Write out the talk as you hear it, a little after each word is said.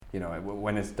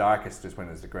when it's darkest is when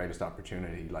it's the greatest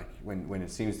opportunity. Like when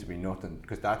it seems to be nothing,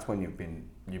 because that's when you've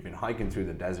been hiking through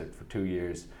the desert for 2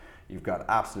 years. You've got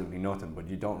absolutely nothing, but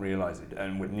you don't realize it.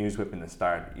 And with NewsWhip in the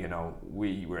start,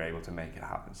 we were able to make it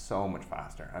happen so much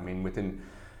faster. I mean, within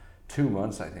 2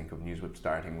 months, I think, of NewsWhip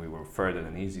starting, we were further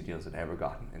than Easy Deals had ever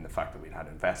gotten, in the fact that we'd had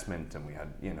investment and we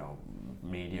had,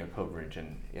 media coverage,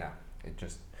 and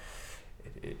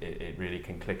it really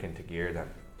can click into gear then.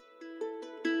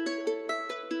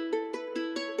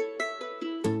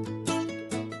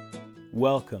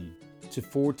 Welcome to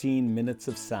 14 Minutes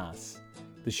of SaaS,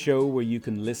 the show where you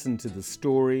can listen to the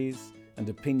stories and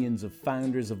opinions of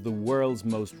founders of the world's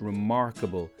most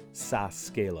remarkable SaaS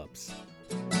scale-ups.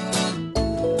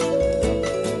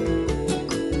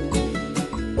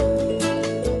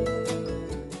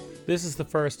 This is the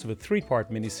first of a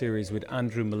 3-part miniseries with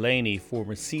Andrew Mullaney,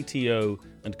 former CTO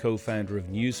and co-founder of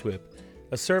NewsWhip,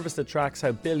 a service that tracks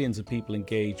how billions of people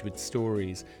engage with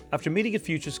stories. After meeting at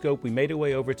FutureScope, we made our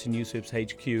way over to NewsWhip's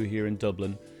HQ here in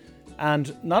Dublin.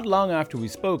 And not long after we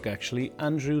spoke, actually,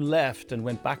 Andrew left and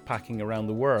went backpacking around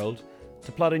the world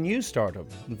to plot a new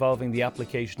startup involving the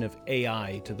application of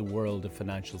AI to the world of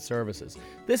financial services.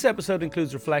 This episode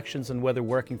includes reflections on whether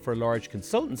working for a large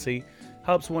consultancy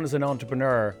helps one as an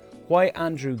entrepreneur, why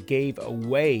Andrew gave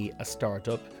away a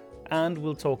startup, and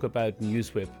we'll talk about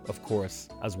NewsWhip, of course,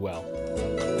 as well.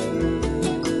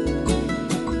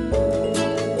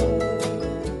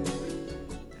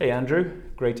 Hey Andrew,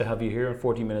 great to have you here on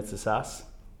 40 Minutes of SaaS.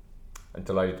 I'm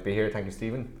delighted to be here. Thank you,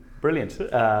 Stephen. Brilliant.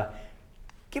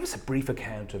 Give us a brief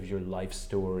account of your life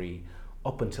story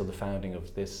up until the founding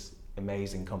of this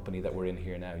amazing company that we're in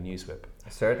here now, NewsWhip.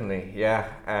 Certainly, yeah.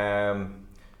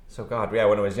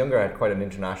 When I was younger, I had quite an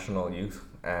international youth.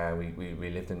 We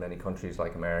lived in many countries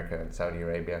like America and Saudi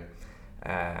Arabia.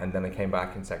 And then I came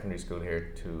back in secondary school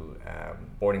here to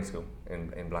boarding school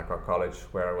in Blackrock College,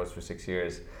 where I was for 6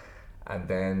 years. And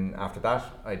then after that,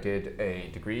 I did a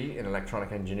degree in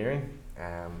electronic engineering.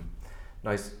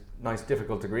 Nice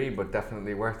difficult degree, but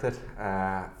definitely worth it.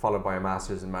 Followed by a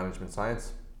master's in management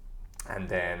science. And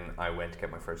then I went to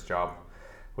get my first job,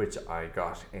 which I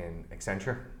got in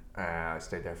Accenture. I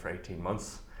stayed there for 18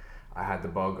 months. I had the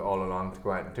bug all along to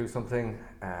go out and do something,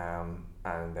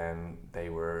 and then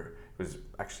it was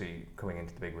actually coming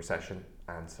into the big recession,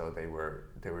 and so they were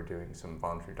doing some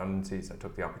voluntary redundancies. I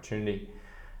took the opportunity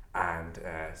and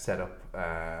set up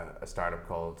a startup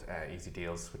called Easy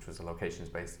Deals, which was a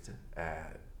locations-based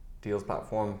deals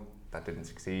platform that didn't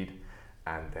succeed,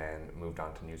 and then moved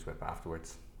on to NewsWhip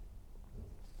afterwards.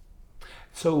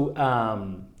 So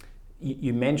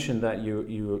you mentioned that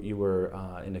you were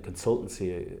in a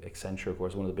consultancy, Accenture, of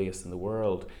course, one of the biggest in the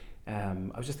world. I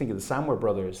was just thinking the Samwer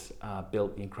brothers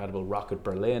built the incredible Rocket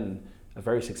Berlin, a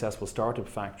very successful startup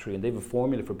factory, and they have a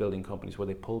formula for building companies where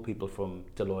they pull people from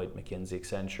Deloitte, McKinsey,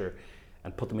 Accenture,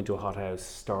 and put them into a hothouse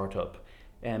startup.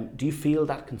 Do you feel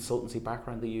that consultancy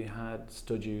background that you had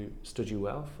stood you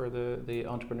well for the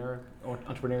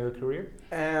entrepreneurial career?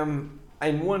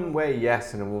 In one way,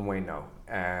 yes, and in one way, no.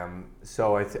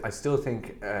 So I still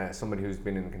think somebody who's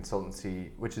been in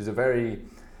consultancy, which is a very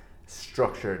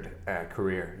structured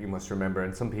career, you must remember,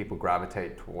 and some people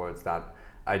gravitate towards that.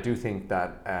 I do think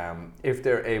that if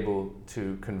they're able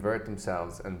to convert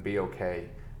themselves and be okay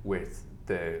with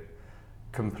the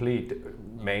complete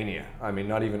mania, I mean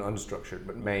not even unstructured,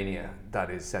 but mania that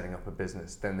is setting up a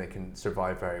business, then they can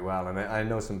survive very well. And I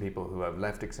know some people who have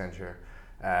left Accenture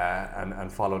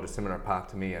and followed a similar path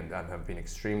to me and have been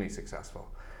extremely successful.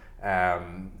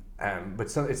 But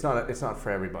it's not for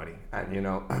everybody.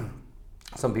 And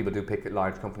some people do pick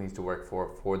large companies to work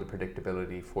for the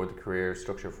predictability, for the career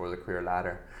structure, for the career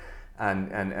ladder.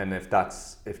 And if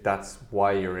that's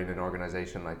why you're in an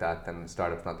organization like that, then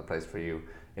startup's not the place for you.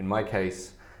 In my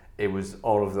case, it was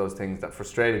all of those things that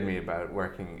frustrated me about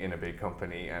working in a big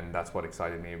company, and that's what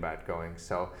excited me about going.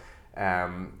 So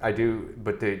I do,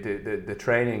 but the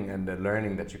training and the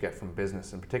learning that you get from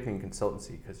business, and particularly in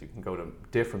consultancy, because you can go to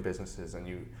different businesses and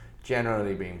you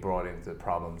generally being brought into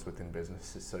problems within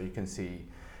businesses, so you can see,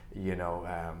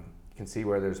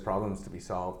 where there's problems to be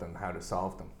solved and how to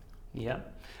solve them. Yeah,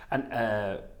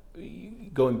 and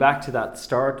going back to that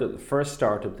the first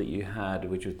startup that you had,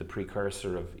 which was the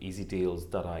precursor of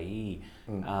EasyDeals.ie,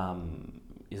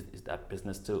 is that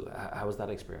business still? How was that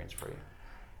experience for you?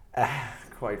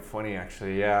 Quite funny,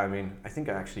 actually. Yeah, I mean, I think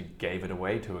I actually gave it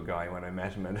away to a guy when I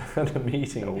met him at a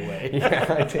meeting. No way. Yeah,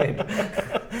 I did.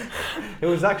 It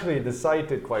was actually, the site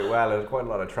did quite well. It had quite a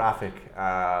lot of traffic.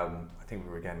 I think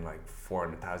we were getting like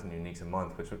 400,000 uniques a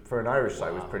month, which for an Irish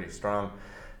site was pretty strong.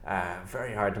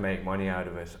 Very hard to make money out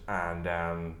of it,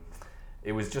 and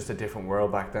it was just a different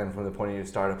world back then from the point of view of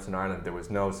startups in Ireland. There was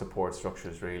no support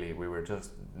structures really. We were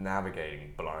just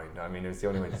navigating blind. I mean, it was the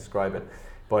only way to describe it.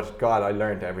 But God, I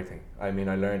learned everything. I mean,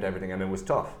 I learned everything, and it was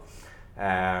tough.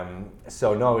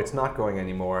 So no, it's not going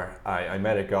anymore. I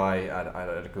met a guy at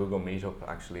a Google meetup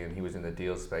actually, and he was in the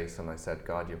deal space, and I said,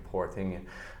 God, you poor thing.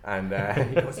 And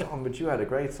he goes, oh, but you had a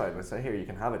great site. And I said, here, you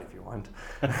can have it if you want.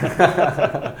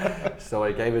 So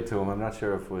I gave it to him. I'm not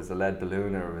sure if it was a lead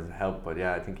balloon or it was help, but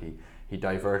yeah, I think he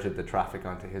diverted the traffic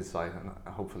onto his site, and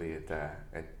hopefully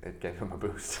it gave him a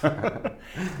boost.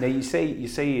 Now you say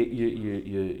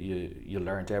you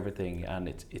learned everything, and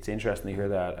it's interesting to hear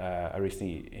that. I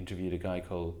recently interviewed a guy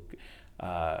called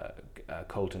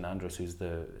Colton Andrus, who's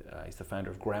he's the founder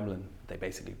of Gremlin. They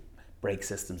basically break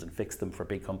systems and fix them for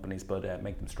big companies, but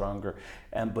make them stronger.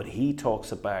 But he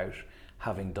talks about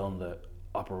having done the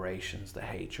operations, the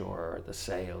HR, the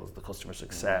sales, the customer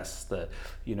success,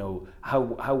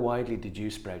 how widely did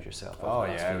you spread yourself? Oh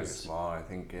yeah, it was small. I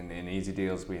think in Easy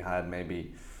Deals we had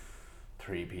maybe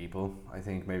 3 people, I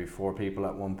think maybe 4 people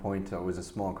at one point. It was a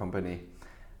small company.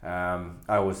 I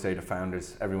always say to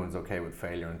founders, everyone's okay with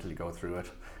failure until you go through it.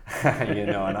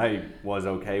 And I was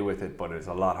okay with it, but it's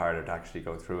a lot harder to actually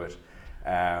go through it.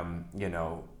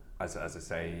 As I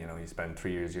say, you spend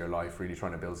 3 years of your life really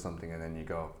trying to build something, and then you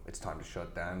go, it's time to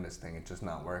shut down this thing, it's just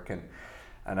not working.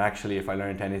 And actually, if I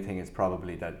learned anything, it's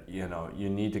probably that, you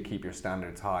need to keep your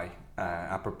standards high,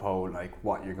 apropos like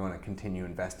what you're going to continue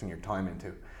investing your time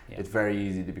into. Yeah. It's very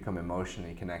easy to become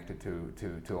emotionally connected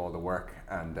to all the work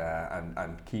and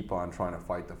keep on trying to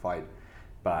fight the fight.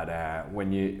 But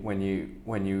when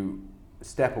you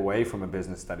step away from a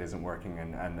business that isn't working,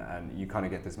 and you kind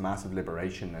of get this massive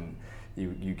liberation, and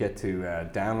you get to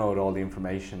download all the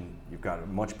information, you've got a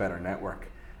much better network,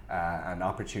 and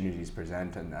opportunities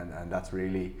present, and that's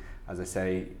really, as I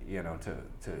say,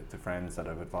 to friends that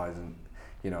I've advised, and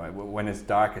when it's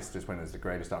darkest is when it's the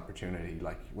greatest opportunity,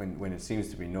 like when it seems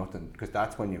to be nothing, because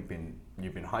that's when you've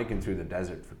been hiking through the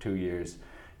desert for 2 years.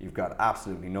 You've got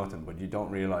absolutely nothing, but you don't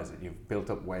realize that you've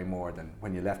built up way more than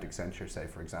when you left Accenture, say,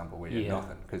 for example, where you had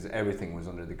nothing, because everything was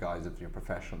under the guise of your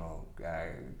professional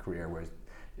career. Whereas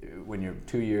when you're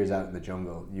 2 years out in the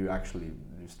jungle, you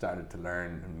started to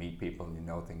learn and meet people, and you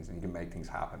know things, and you can make things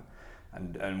happen.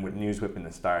 And with NewsWhip in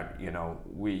the start,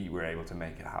 we were able to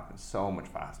make it happen so much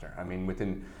faster. I mean,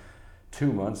 within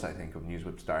 2 months, I think, of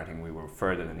NewsWhip starting, we were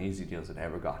further than Easy Deals had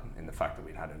ever gotten, in the fact that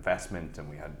we'd had investment and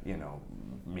we had,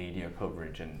 media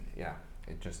coverage, and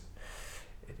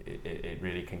it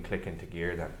really can click into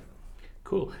gear then.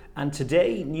 Cool. And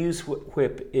today,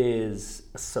 NewsWhip is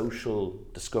a social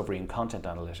discovery and content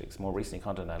analytics, more recently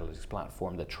content analytics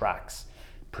platform that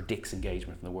predicts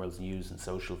engagement from the world's news and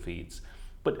social feeds.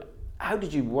 But how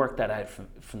did you work that out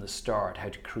from the start, how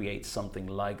to create something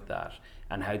like that,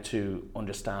 and how to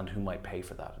understand who might pay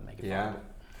for that and make it viable?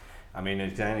 I mean,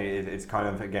 it's kind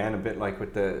of, again, a bit like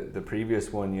with the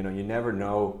previous one, you never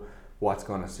know what's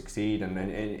going to succeed. And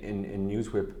in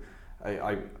NewsWhip,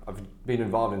 I've been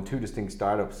involved in 2 distinct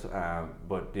startups,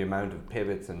 but the amount of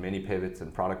pivots and mini pivots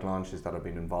and product launches that I've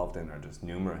been involved in are just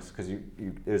numerous, because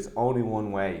there's only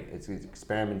one way. It's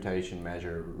experimentation,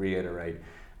 measure, reiterate.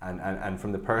 And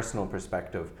from the personal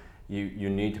perspective, you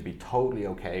need to be totally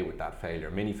okay with that failure,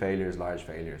 mini failures, large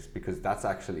failures, because that's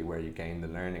actually where you gain the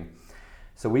learning.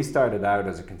 So we started out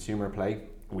as a consumer play.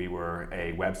 We were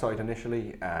a website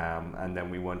initially, and then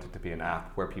we wanted to be an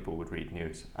app where people would read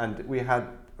news. And we had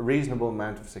a reasonable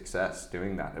amount of success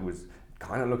doing that. It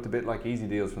kind of looked a bit like Easy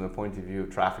Deals from the point of view of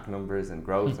traffic numbers and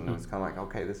growth, and it was kind of like,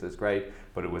 okay, this is great,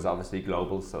 but it was obviously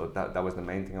global, so that was the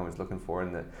main thing I was looking for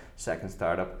in the second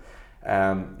startup.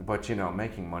 But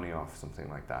making money off something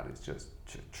like that is just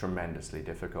tremendously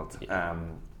difficult. Yeah.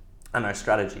 And our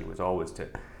strategy was always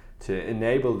to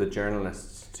enable the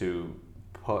journalists to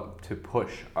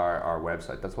push our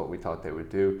website. That's what we thought they would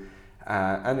do,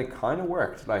 and it kind of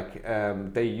worked. Like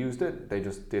they used it, they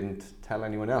just didn't tell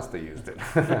anyone else they used it.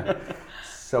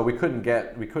 So we couldn't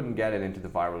get it into the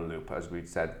viral loop, as we'd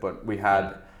said, but we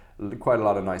had quite a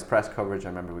lot of nice press coverage. I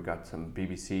remember we got some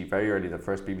BBC very early, the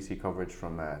first BBC coverage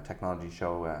from a technology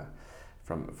show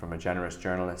from a generous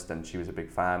journalist, and she was a big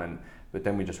fan. But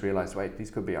then we just realized, wait,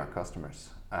 these could be our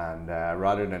customers. And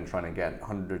rather than trying to get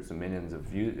hundreds of millions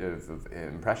of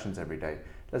impressions every day,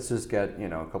 let's just get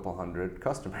a couple hundred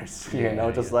customers,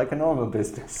 like a normal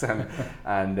business,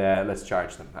 and let's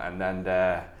charge them. And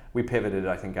then we pivoted,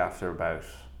 I think, after about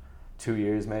 2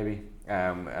 years maybe.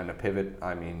 And a pivot,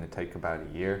 I mean, it take about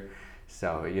a year.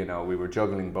 So, we were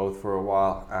juggling both for a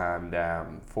while, and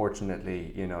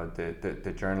fortunately,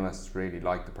 the journalists really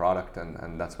liked the product,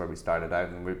 and that's where we started out.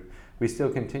 And we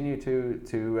still continue to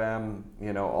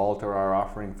alter our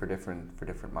offering for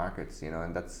different markets,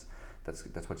 and that's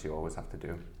what you always have to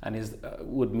do. And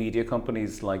would media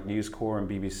companies like News Corp and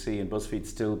BBC and BuzzFeed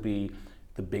still be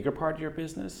the bigger part of your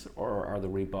business, or are the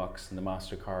Reeboks and the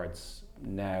MasterCards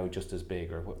now just as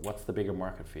big, or what's the bigger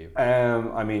market for you?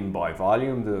 By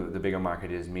volume, the bigger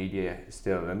market is media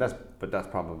still, but that's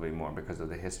probably more because of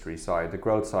the history side. The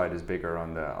growth side is bigger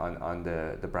on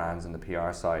the brands and the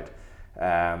PR side,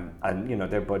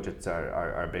 and their budgets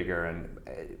are bigger, and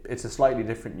it's a slightly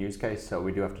different use case. So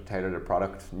we do have to tailor the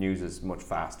product. News is much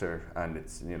faster and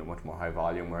it's much more high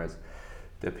volume, whereas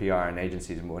the PR and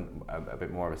agencies a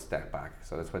bit more of a step back.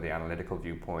 So that's where the analytical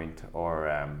viewpoint or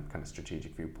kind of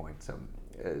strategic viewpoint. So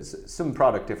some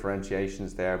product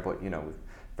differentiations there, but with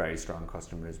very strong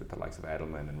customers with the likes of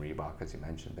Edelman and Reebok, as you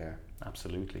mentioned there.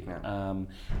 Absolutely. Yeah.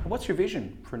 What's your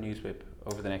vision for NewsWhip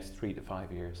over the next 3 to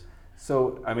 5 years?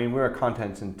 So, we're a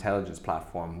content intelligence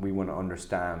platform. We want to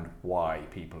understand why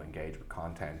people engage with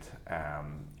content.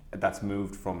 That's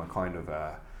moved from a kind of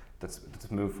That's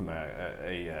moved from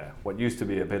a what used to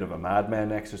be a bit of a Mad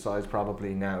Men exercise.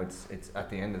 Probably now it's at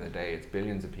the end of the day, it's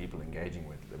billions of people engaging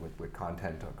with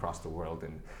content across the world,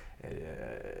 and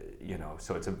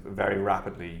so it's a very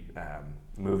rapidly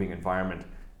moving environment.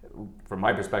 From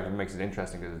my perspective, it makes it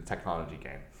interesting because it's a technology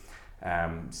game.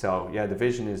 The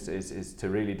vision is to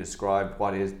really describe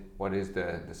what is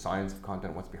the science of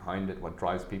content, what's behind it, what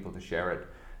drives people to share it.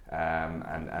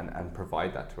 And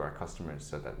provide that to our customers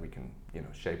so that we can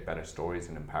shape better stories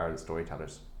and empower the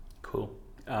storytellers. Cool.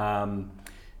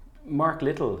 Mark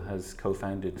Little has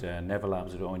co-founded Never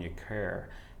Labs with Anya Kerr,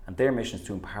 and their mission is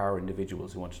to empower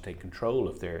individuals who want to take control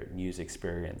of their news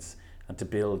experience and to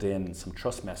build in some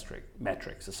trust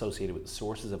metrics associated with the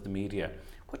sources of the media.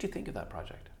 What do you think of that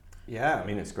project? Yeah,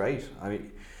 it's great.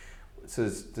 So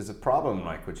there's a problem,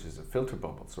 which is filter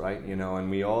bubbles, right? And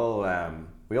we all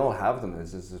have them.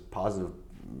 There's this positive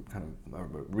kind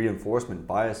of reinforcement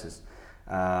biases,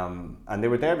 and they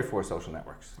were there before social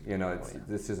networks.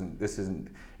 This isn't.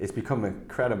 It's become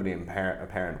incredibly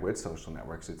apparent with social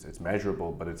networks. It's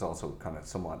measurable, but it's also kind of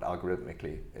somewhat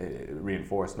algorithmically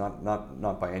reinforced,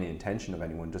 not by any intention of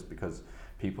anyone, just because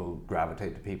people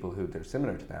gravitate to people who they're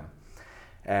similar to them.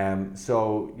 I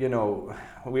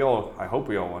hope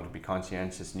we all want to be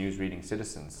conscientious news reading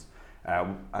citizens.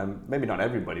 And maybe not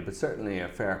everybody, but certainly a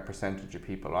fair percentage of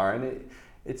people are. And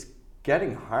it's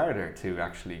getting harder to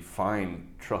actually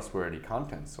find trustworthy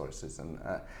content sources. And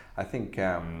I think,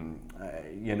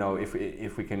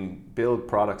 if we can build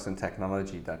products and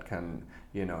technology that can,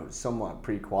 somewhat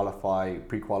pre-qualify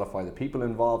the people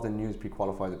involved in news,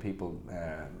 pre-qualify the people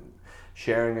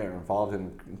sharing it or involved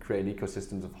in create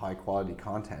ecosystems of high quality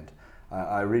content,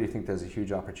 I really think there's a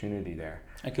huge opportunity there.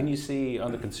 And can you see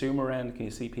on the consumer end, can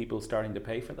you see people starting to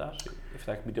pay for that, if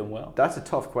that can be done well? That's a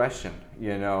tough question,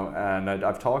 and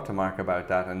I've talked to Mark about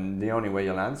that, and the only way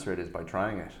you'll answer it is by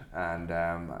trying it, and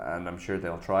I'm sure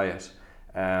they'll try it.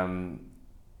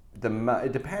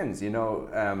 It depends,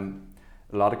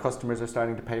 a lot of customers are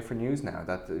starting to pay for news now,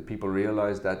 that people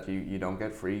realize that you don't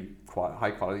get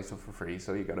high quality stuff for free,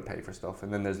 so you got to pay for stuff.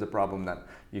 And then there's the problem that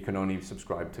you can only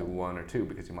subscribe to one or two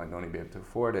because you might only be able to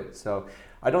afford it. So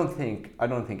I don't think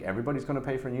everybody's going to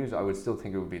pay for news. I would still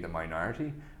think it would be the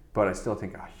minority, but I still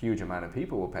think a huge amount of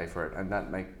people will pay for it, and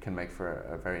that can make for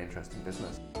a very interesting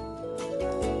business.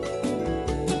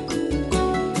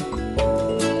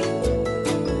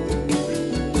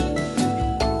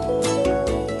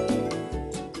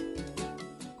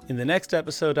 In the next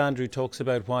episode, Andrew talks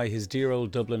about why his dear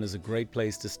old Dublin is a great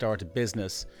place to start a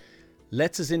business,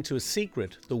 lets us into a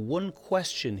secret, the one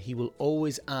question he will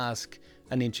always ask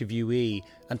an interviewee,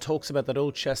 and talks about that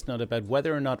old chestnut about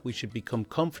whether or not we should become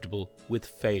comfortable with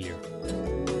failure.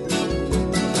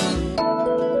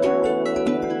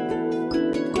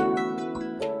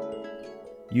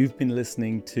 You've been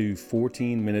listening to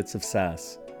 14 Minutes of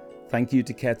SaaS. Thank you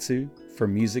to Ketsu for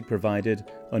music provided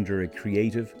under a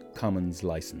Creative Commons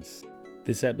license.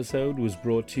 This episode was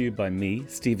brought to you by me,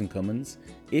 Stephen Cummins.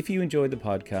 If you enjoyed the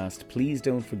podcast, please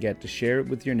don't forget to share it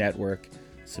with your network,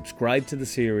 subscribe to the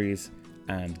series,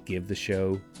 and give the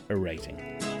show a rating.